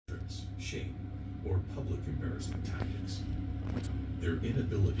shame or public embarrassment tactics. Their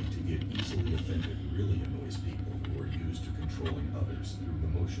inability to get easily offended really annoys people who are used to controlling others through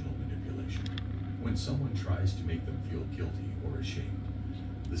emotional manipulation. When someone tries to make them feel guilty or ashamed,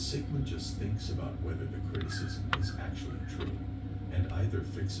 the Sigma just thinks about whether the criticism is actually true, and either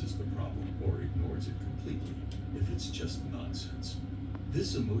fixes the problem or ignores it completely if it's just nonsense.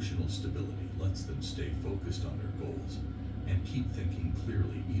 This emotional stability lets them stay focused on their goals and keep thinking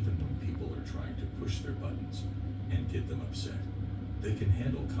clearly even when people are trying to push their buttons and get them upset. They can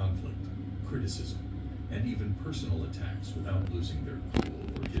handle conflict, criticism, and even personal attacks without losing their cool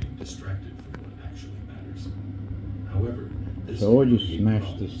or getting distracted from what actually matters. However, so I just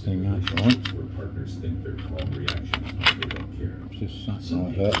smashed this thing up, right? Where partners think their calm reactions when they don't care. Just something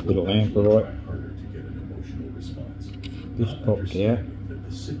like that, little amperite. This popped out.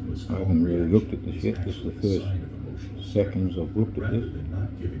 I haven't really looked at this yet. This is the first seconds I've looked at this.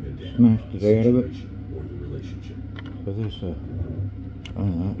 Smashed it out of it. So this, I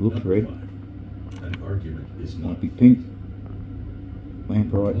don't know, it looks red. Might be pink.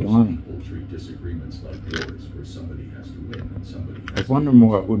 Lamprite diamond. I was wondering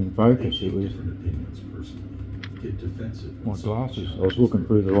why it wouldn't focus. It was my glasses. I was looking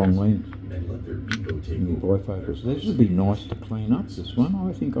through the wrong lens. In the bifocus. This would be nice to clean up, this one.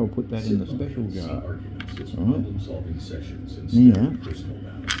 I think I'll put that in the special jar. Right. Yeah.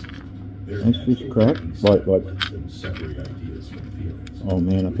 That's just crap. Like. Oh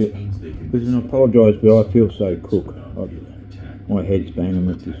man, I feel. Listen, I apologise, but I feel so crook. My head's banging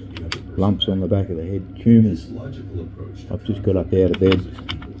with this lumps on the back of the head. Tumours. I've just got up out of bed.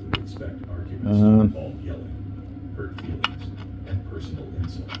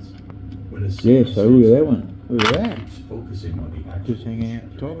 Yeah, so look at that one. Look at that. Just hanging out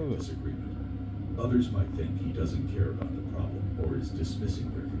the top of it. Others might think he doesn't care about the problem or is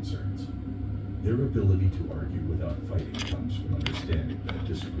dismissing their concerns. Their ability to argue without fighting comes from understanding that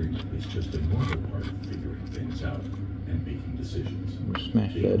disagreement is just a normal part of figuring things out and making decisions. We'll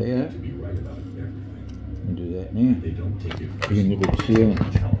smash that out. To be right about everything. We'll do that now. They don't take it personally when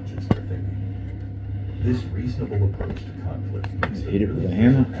it challenges their thinking. This reasonable approach to conflict makes hit it with a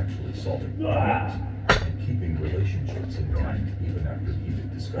hammer. Actually solving problems and keeping relationships intact even after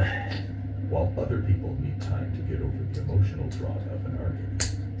heated discussions. While other people need time to get over the emotional trauma of an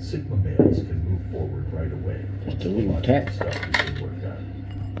argument, Sigma males can move forward right away. Just a little tap.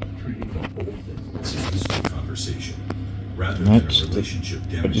 Treating the whole thing as a useful conversation rather than a relationship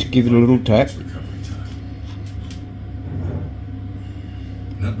damage. I just give it a little tap.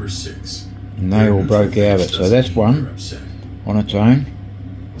 Number 6. And they all broke out of it, so that's one on its own.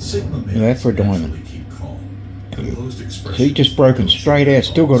 That's for a diamond. See, just broken straight out,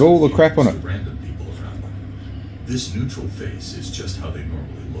 still got all the crap on it. This neutral face is just how they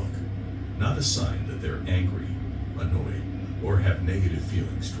normally look, not a sign that they're angry, annoyed, or have negative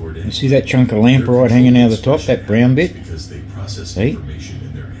feelings toward anyone. You see that chunk of lamprite hanging out of the top, that brown bit? See?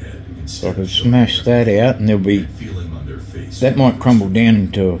 So I could smash that out and there'll be, that might crumble down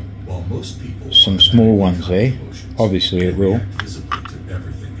into some small ones there. Obviously it will.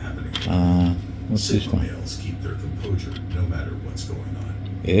 What's this one?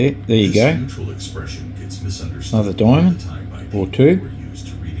 Yeah, there you go. Another diamond, or 2,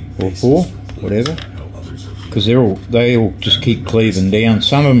 or 4, whatever. Because they all just keep cleaving down.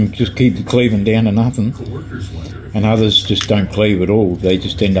 Some of them just keep cleaving down to nothing, and others just don't cleave at all. They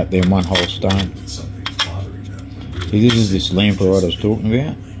just end up there in one whole stone. See, this is this lamprite I was talking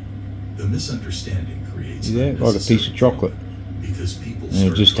about. See that? Like a piece of chocolate. And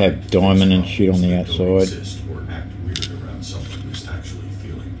it'll just have diamond and shit on the outside.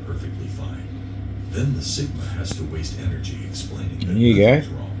 Then the Sigma has to waste energy explaining that there you go.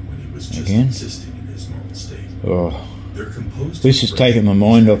 When he was just again. Existing in his normal state. Oh, this has taken my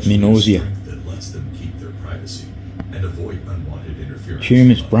mind off me nausea. That lets them keep their privacy and avoid unwanted interference.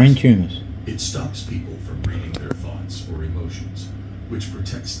 Tumours, brain tumours. It stops people from reading their thoughts or emotions, which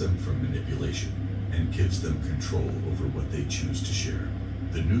protects them from manipulation and gives them control over what they choose to share.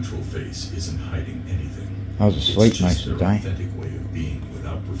 The neutral face isn't hiding anything. I was asleep most of the day. Authentic way of being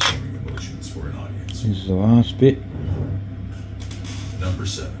without performing emotions for an audience. This is the last bit. Number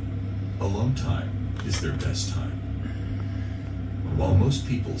 7. Alone time is their best time. While most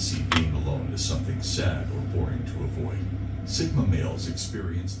people see being alone as something sad or boring to avoid, Sigma males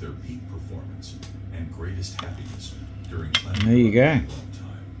experience their peak performance and greatest happiness during there you go. time.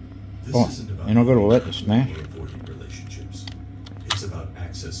 Oh, and I've got all that to smash. Relationships. It's about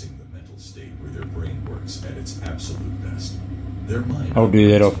accessing the mental state where their brain works at its absolute best. Their mind I'll do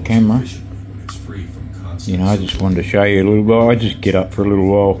that off camera. You know, I just wanted to show you a little while. I just get up for a little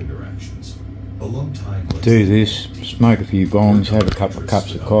while Alone time lets do the this, brain smoke a few bongs, have a couple of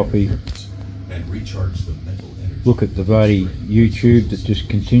cups of coffee, and recharge the mental energy. look at the bloody YouTube that just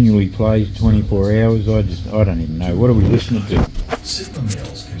continually plays 24 hours. I don't even know. What are we listening to? Sigma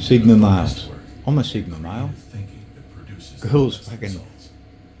males can Sigma do the males. hardest work. I'm a Sigma male. Thinking that produces Girls the best fucking- results.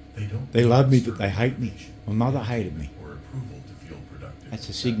 They love me, but deserve they hate me. My mother hated me. or approval to feel productive. That's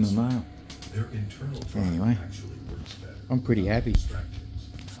a Sigma male. Their internal drive Anyway, actually works better. I'm pretty happy Distractions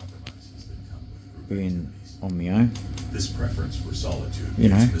and compromises that come with group being activities. on my own. This preference for solitude You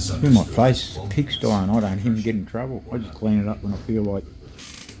know, is in my misunderstood place, as loneliness, pigsty, and I don't even get in trouble. I just clean it up when I feel like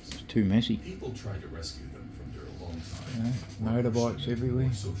it's too messy. People try to rescue them from their alone time. Yeah, or motorbikes push them everywhere.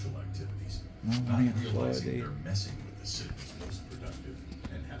 into social activities, No not one outside realizing there. they're messing with the city's most productive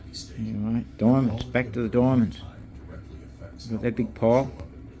and happy state. Anyway, diamonds, back to the diamonds. Time directly affects Got how that big well pile?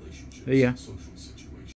 relationships See ya. and social